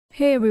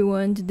Hey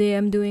everyone, today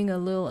I'm doing a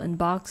little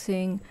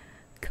unboxing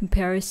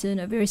comparison,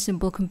 a very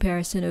simple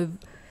comparison of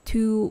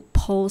two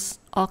pulse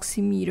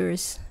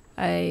oximeters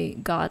I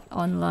got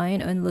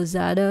online on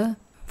Lazada.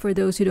 For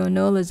those who don't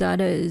know,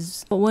 Lazada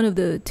is one of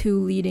the two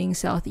leading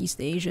Southeast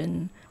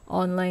Asian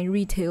online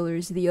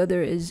retailers. The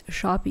other is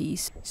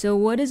Shopee's. So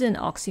what is an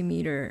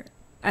oximeter?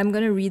 I'm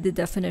going to read the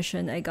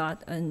definition I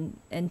got on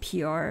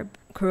NPR.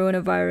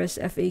 Coronavirus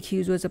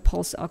FAQs was a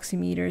pulse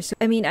oximeter. So,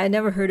 I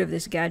never heard of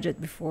this gadget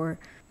before.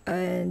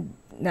 And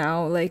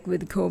now, like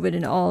with COVID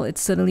and all, it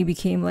suddenly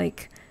became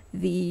like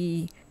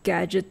the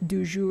gadget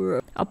du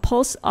jour. A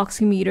pulse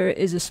oximeter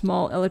is a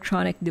small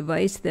electronic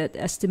device that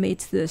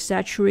estimates the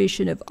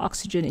saturation of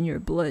oxygen in your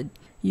blood.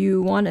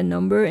 You want a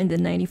number in the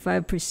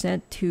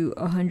 95% to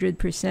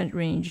 100%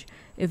 range.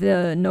 If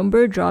the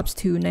number drops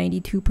to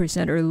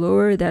 92% or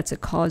lower, that's a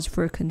cause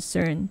for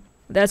concern.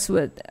 That's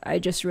what I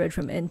just read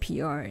from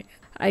NPR.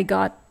 I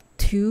got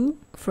two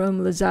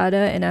from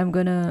Lazada and I'm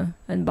gonna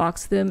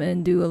unbox them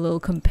and do a little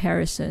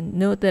comparison.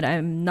 Note that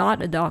I'm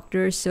not a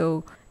doctor,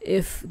 so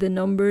if the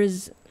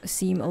numbers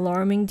seem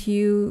alarming to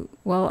you,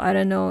 well, I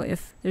don't know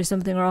if there's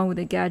something wrong with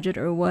the gadget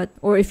or what,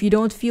 or if you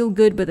don't feel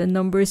good but the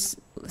numbers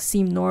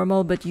seem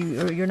normal but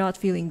you're not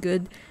feeling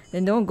good,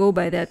 then don't go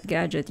by that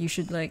gadget. You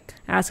should like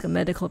ask a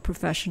medical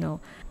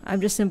professional. I'm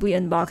just simply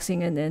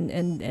unboxing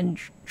and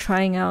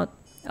trying out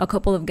a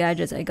couple of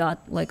gadgets I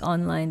got like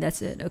online.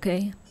 That's it,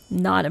 okay?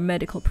 Not a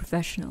medical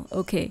professional.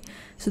 Okay,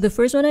 so the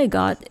first one I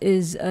got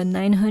is a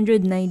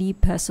 990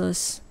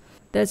 pesos.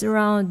 That's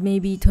around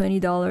maybe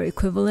 $20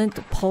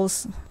 equivalent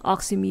pulse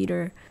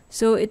oximeter.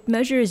 So it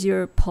measures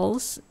your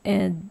pulse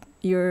and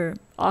your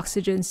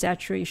oxygen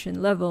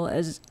saturation level,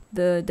 as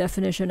the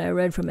definition I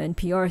read from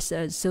NPR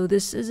says. So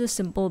this is a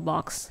simple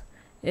box.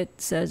 It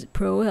says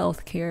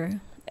Prohealth Care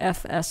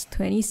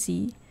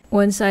FS20C.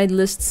 One side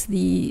lists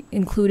the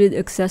included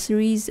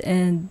accessories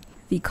and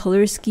the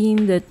color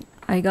scheme that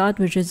I got,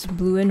 which is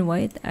blue and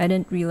white. I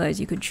didn't realize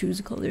you could choose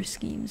color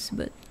schemes,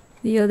 but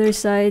the other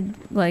side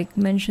like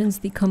mentions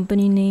the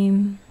company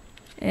name,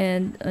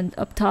 and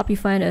up top you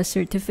find a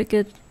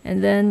certificate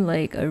and then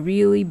like a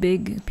really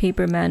big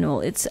paper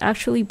manual. It's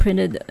actually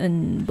printed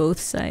on both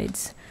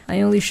sides.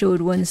 I only showed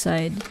one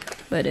side,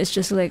 but it's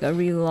just like a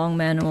really long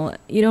manual.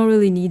 You don't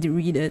really need to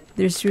read it.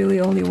 There's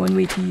really only one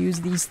way to use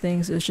these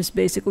things. It's just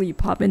basically you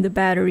pop in the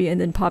battery and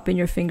then pop in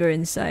your finger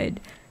inside,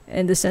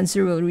 and the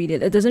sensor will read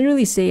it. It doesn't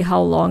really say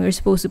how long you're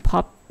supposed to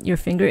pop your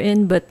finger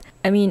in, but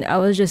I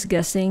was just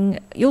guessing.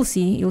 You'll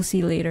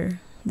see later.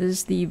 This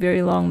is the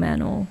very long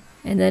manual.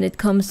 And then it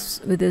comes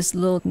with this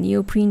little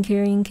neoprene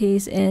carrying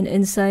case, and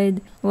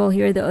inside, well,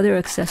 here are the other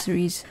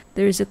accessories.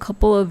 There's a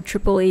couple of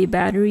AAA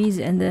batteries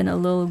and then a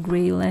little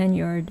gray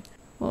lanyard.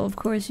 Well, of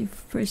course,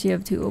 first you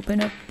have to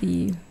open up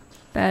the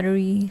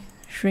battery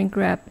shrink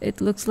wrap.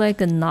 It looks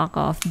like a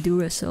knockoff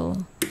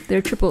Duracell.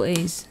 They're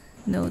AAAs.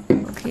 Note.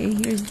 Okay,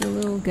 here's the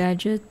little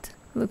gadget.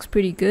 Looks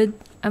pretty good.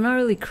 I'm not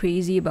really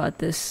crazy about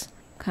this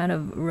kind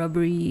of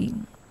rubbery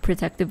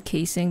protective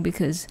casing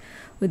because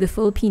with the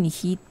Philippine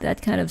heat,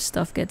 that kind of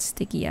stuff gets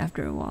sticky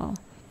after a while.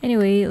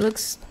 Anyway, it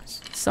looks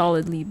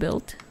solidly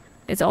built.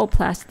 It's all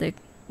plastic.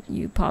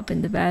 You pop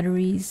in the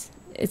batteries.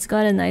 It's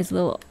got a nice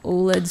little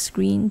OLED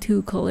screen,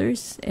 2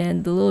 colors,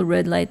 and the little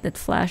red light that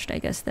flashed, I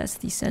guess that's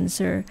the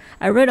sensor.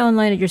 I read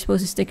online that you're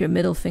supposed to stick your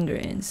middle finger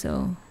in,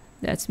 so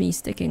that's me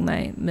sticking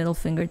my middle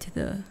finger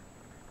to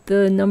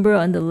the number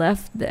on the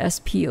left, the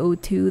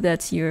SpO2,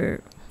 that's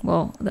your,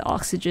 well, the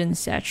oxygen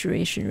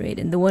saturation rate.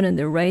 And the one on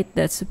the right,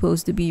 that's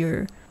supposed to be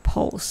your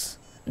pulse.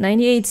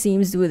 98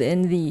 seems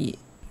within the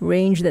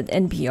range that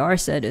NPR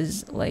said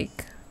is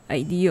like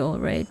ideal,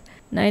 right?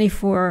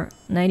 94,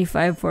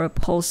 95 for a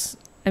pulse.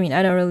 I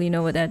don't really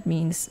know what that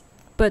means.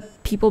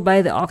 But people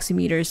buy the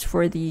oximeters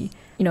for the,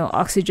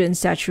 oxygen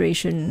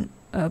saturation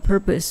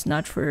purpose,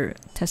 not for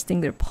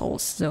testing their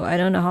pulse. So I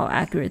don't know how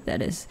accurate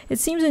that is. It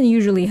seems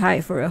unusually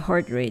high for a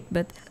heart rate,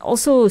 but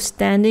also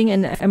standing,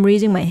 and I'm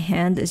raising my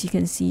hand, as you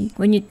can see.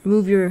 When you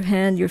move your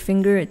hand, your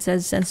finger, it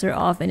says sensor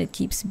off and it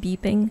keeps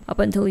beeping up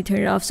until you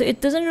turn it off. So it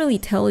doesn't really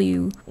tell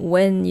you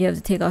when you have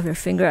to take off your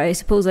finger. I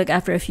suppose like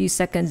after a few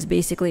seconds,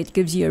 basically it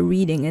gives you a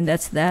reading, and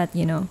that's that,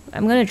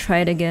 I'm gonna try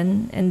it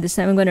again, and this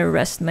time I'm gonna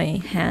rest my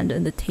hand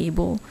on the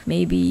table.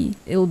 Maybe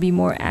it'll be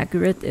more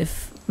accurate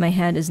if my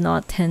hand is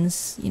not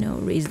tense,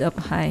 raised up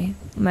high.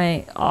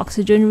 My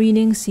oxygen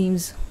reading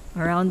seems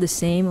around the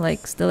same,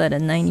 like still at a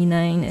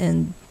 99,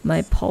 and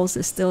my pulse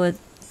is still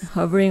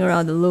hovering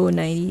around the low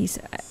 90s.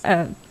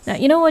 Now,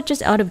 you know what?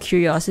 Just out of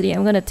curiosity,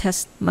 I'm gonna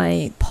test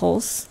my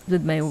pulse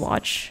with my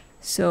watch.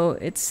 So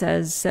it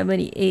says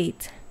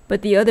 78,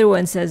 but the other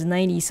one says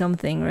 90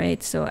 something,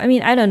 right? So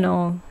I don't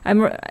know.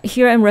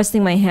 I'm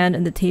resting my hand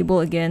on the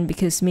table again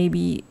because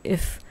maybe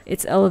if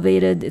it's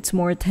elevated, it's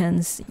more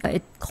tense.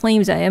 It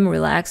claims I am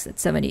relaxed at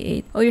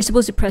 78. Oh, you're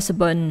supposed to press a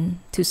button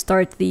to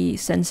start the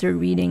sensor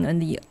reading on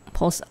the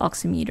pulse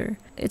oximeter.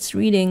 It's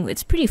reading,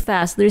 it's pretty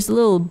fast. There's a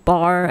little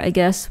bar, I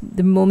guess.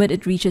 The moment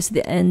it reaches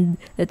the end,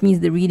 that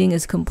means the reading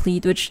is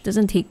complete, which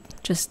doesn't take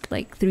just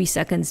like 3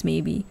 seconds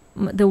maybe.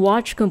 the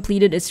watch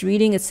completed its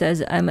reading. It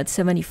says I'm at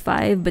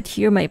 75, but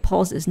here my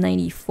pulse is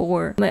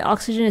 94. My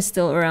oxygen is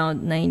still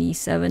around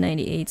 97,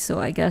 98, so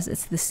I guess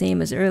it's the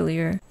same as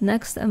earlier.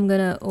 Next, I'm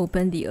gonna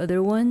open the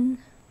other one.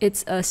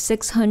 It's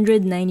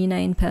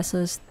 699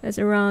 pesos. That's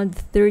around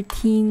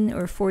 13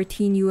 or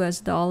 14 US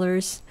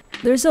dollars.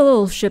 There's a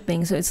little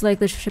shipping, so it's like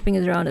the shipping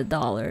is around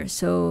 $1.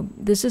 So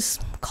this is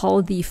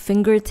called the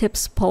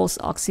Fingertips Pulse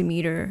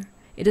Oximeter.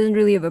 It doesn't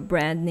really have a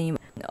brand name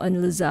on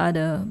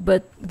Lazada,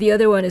 but the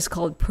other one is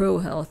called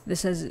Prohealth.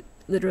 This has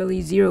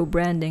literally zero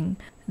branding.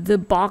 The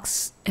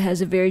box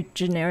has a very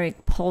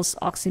generic pulse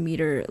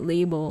oximeter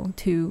label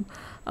too.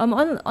 On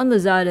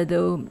Lazada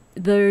though,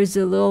 there's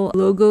a little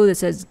logo that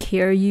says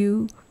Care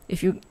You.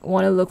 If you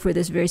want to look for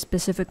this very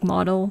specific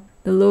model,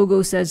 the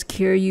logo says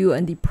Care You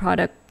on the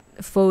product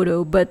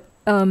photo, but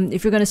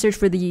if you're going to search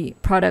for the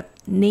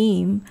product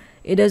name,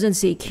 it doesn't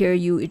say Care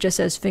You, it just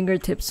says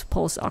Fingertips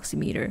Pulse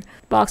Oximeter.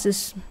 Box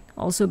is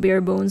also bare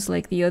bones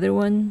like the other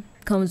one.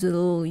 Comes with a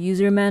little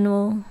user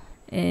manual,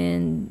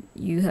 and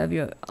you have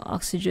your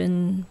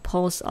oxygen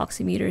pulse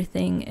oximeter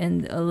thing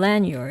and a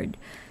lanyard.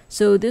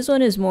 So this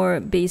one is more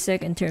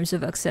basic in terms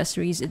of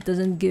accessories. It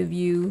doesn't give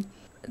you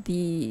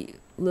the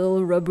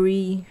little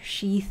rubbery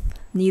sheath,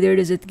 neither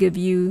does it give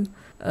you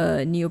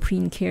a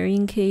neoprene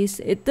carrying case.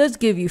 It does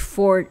give you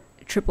 4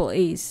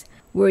 AAAs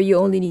where you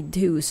only need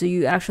 2, so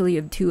you actually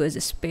have 2 as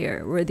a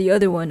spare, where the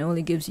other one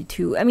only gives you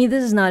 2. I mean,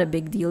 this is not a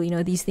big deal, you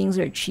know, these things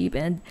are cheap,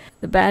 and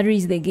the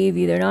batteries they gave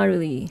you, they're not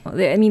really,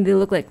 they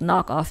look like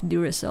knockoff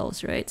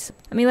Duracells, right? So,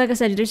 I mean, like I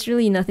said, there's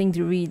really nothing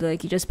to read.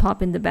 Like, you just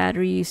pop in the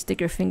battery, you stick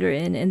your finger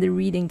in, and the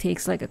reading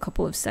takes like a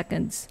couple of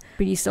seconds.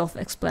 Pretty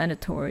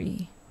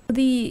self-explanatory.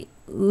 The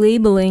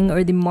labeling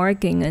or the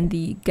marking on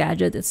the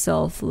gadget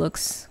itself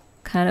looks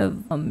kind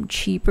of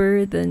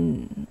cheaper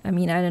than, I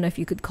don't know if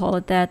you could call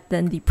it that,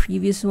 than the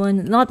previous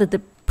one. Not that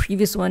the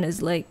previous one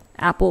is like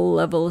Apple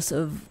levels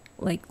of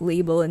like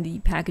label and the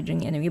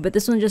packaging anyway, but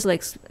this one just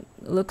like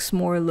looks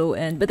more low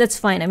end, but that's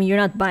fine. I mean, you're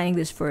not buying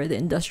this for the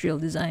industrial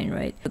design,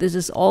 right? This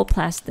is all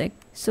plastic.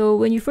 So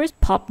when you first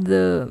pop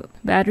the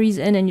batteries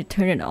in and you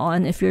turn it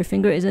on, if your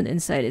finger isn't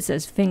inside, it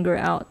says finger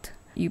out.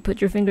 You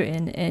put your finger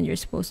in and you're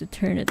supposed to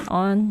turn it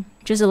on.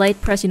 Just a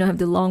light press, you don't have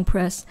the long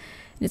press.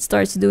 It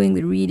starts doing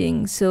the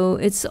reading. So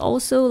it's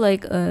also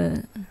like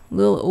a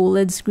little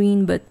OLED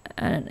screen, but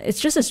it's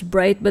just as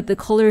bright, but the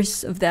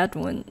colors of that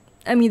one,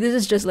 I mean, this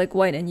is just like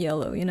white and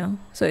yellow, you know?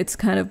 So it's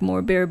kind of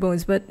more bare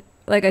bones, but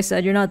like I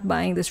said, you're not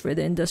buying this for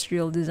the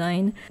industrial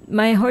design.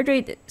 My heart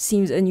rate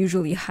seems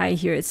unusually high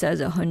here. It says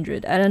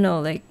 100. I don't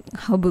know, like,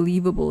 how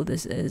believable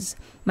this is.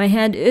 My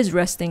hand is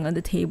resting on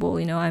the table,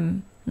 you know,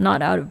 I'm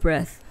not out of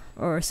breath.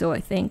 Or so I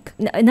think.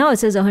 Now it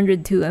says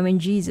 102. I mean,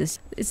 Jesus.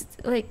 It's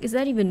like, is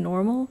that even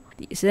normal?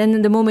 So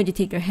then the moment you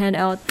take your hand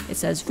out, it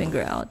says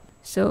finger out.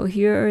 So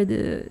here are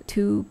the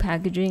 2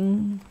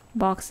 packaging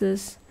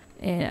boxes.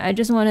 And I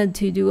just wanted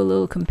to do a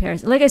little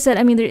comparison. Like I said,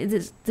 I mean,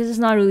 this is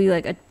not really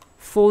like a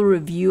full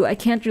review. I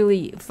can't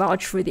really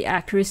vouch for the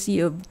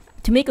accuracy of...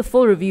 To make a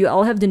full review,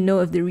 I'll have to know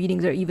if the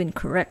readings are even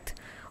correct.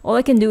 All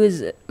I can do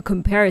is a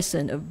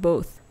comparison of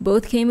both.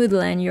 Both came with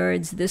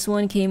lanyards. This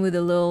one came with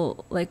a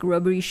little like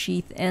rubbery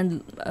sheath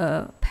and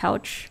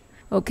pouch.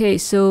 Okay,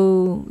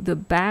 so the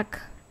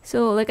back.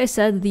 So like I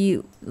said,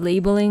 the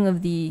labeling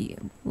of the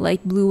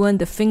light blue one,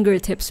 the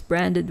Fingertips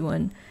branded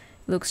one,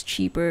 looks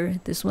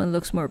cheaper. This one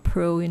looks more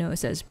pro, you know, it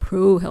says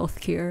Prohealth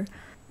Care.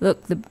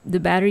 Look, the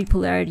battery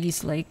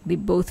polarities, like, they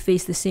both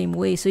face the same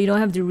way. So you don't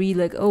have to read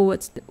like, oh,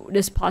 what's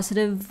this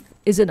positive?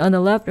 Is it on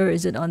the left or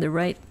is it on the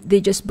right?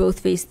 They just both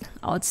face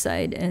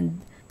outside,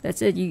 and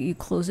that's it. You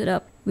close it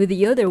up. With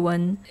the other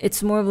one,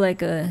 it's more of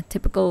like a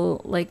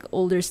typical like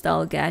older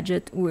style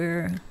gadget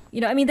where,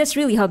 you know, I mean, that's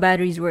really how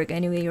batteries work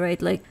anyway,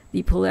 right? Like,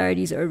 the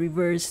polarities are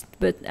reversed.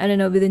 But I don't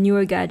know, with the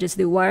newer gadgets,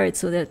 they wire it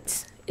so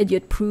that's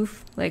idiot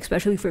proof, like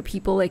especially for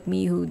people like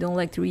me who don't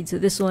like to read. So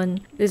this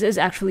is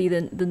actually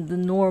the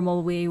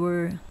normal way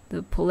where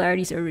the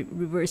polarities are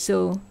reversed.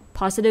 So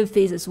positive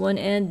faces one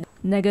end,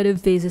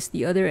 negative faces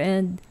the other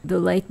end. The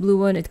light blue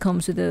one, it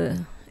comes with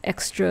a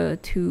extra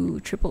 2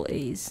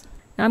 AAAs.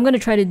 Now I'm going to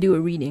try to do a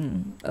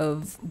reading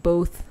of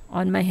both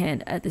on my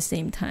hand at the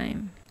same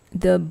time.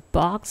 The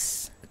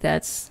box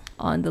that's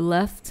on the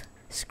left,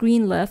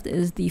 screen left,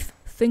 is the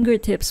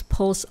Fingertips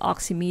Pulse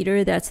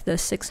Oximeter. That's the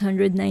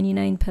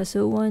 699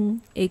 peso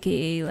one,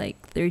 aka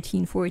like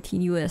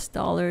 13-14 US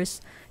dollars.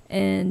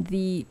 And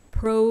the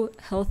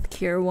Prohealth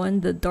Care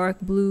one, the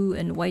dark blue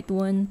and white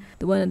one,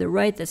 the one on the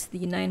right, that's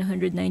the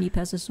 990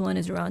 pesos one,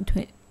 is around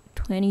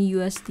 20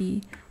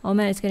 USD. Oh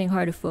man, it's getting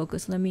hard to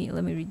focus. Let me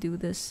redo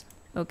this.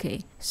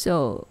 Okay,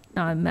 so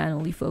now I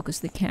manually focus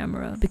the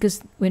camera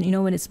because when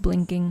it's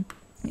blinking,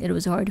 it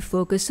was hard to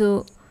focus.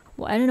 So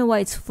I don't know why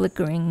it's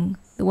flickering.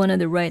 The one on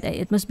the right,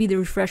 it must be the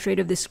refresh rate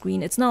of the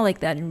screen. It's not like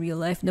that in real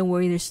life. Don't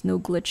worry, there's no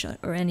glitch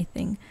or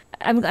anything.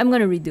 I'm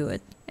gonna redo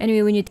it.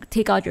 Anyway, when you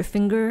take out your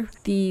finger,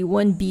 the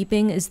one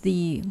beeping is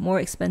the more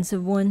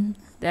expensive one.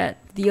 That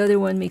the other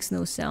one makes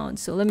no sound.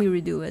 So let me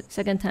redo it.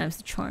 Second time's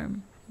the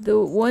charm. The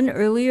one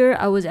earlier,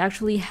 I was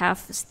actually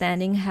half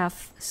standing,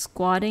 half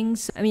squatting.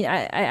 So, I mean,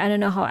 I don't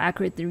know how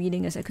accurate the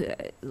reading is.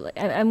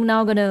 I'm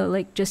now gonna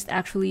like just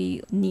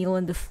actually kneel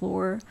on the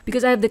floor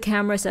because I have the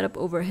camera set up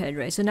overhead,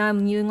 right? So now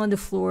I'm kneeling on the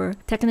floor,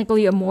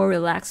 technically a more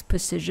relaxed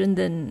position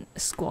than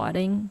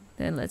squatting.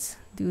 Then let's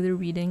do the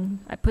reading.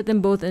 I put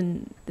them both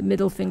in the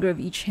middle finger of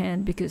each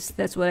hand because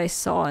that's what I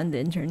saw on the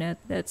internet.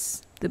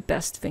 That's the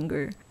best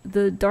finger.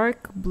 The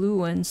dark blue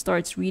one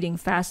starts reading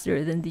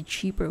faster than the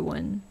cheaper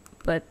one,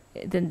 but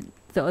then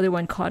the other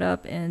one caught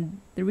up and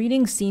the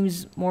reading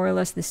seems more or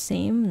less the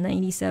same.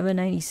 97,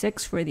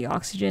 96 for the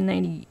oxygen,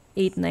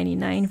 98,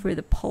 99 for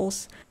the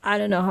pulse. I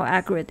don't know how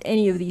accurate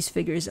any of these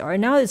figures are.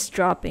 Now it's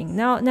dropping.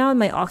 Now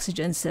my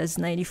oxygen says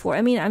 94.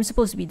 I mean, I'm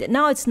supposed to be dead.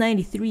 Now it's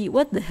 93.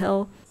 What the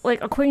hell? Like,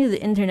 according to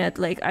the internet,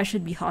 like, I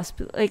should be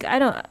hospital. Like,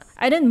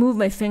 I didn't move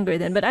my finger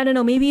then, but I don't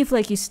know. Maybe if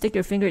like you stick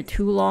your finger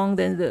too long,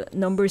 then the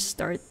numbers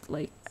start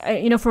like,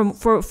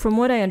 from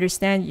what I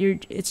understand,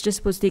 it's just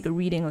supposed to take a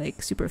reading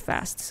like super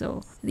fast.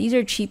 So these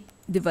are cheap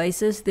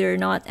devices. They're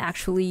not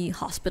actually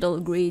hospital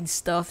grade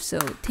stuff, so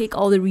take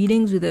all the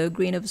readings with a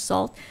grain of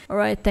salt.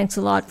 Alright, thanks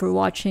a lot for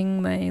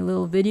watching my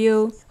little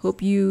video.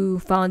 Hope you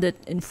found it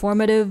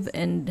informative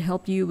and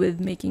helped you with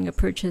making a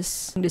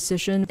purchase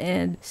decision.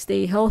 And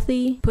stay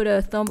healthy. Put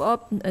a thumb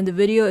up on the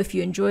video if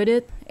you enjoyed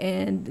it,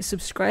 and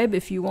subscribe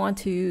if you want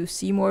to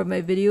see more of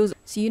my videos.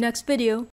 See you next video.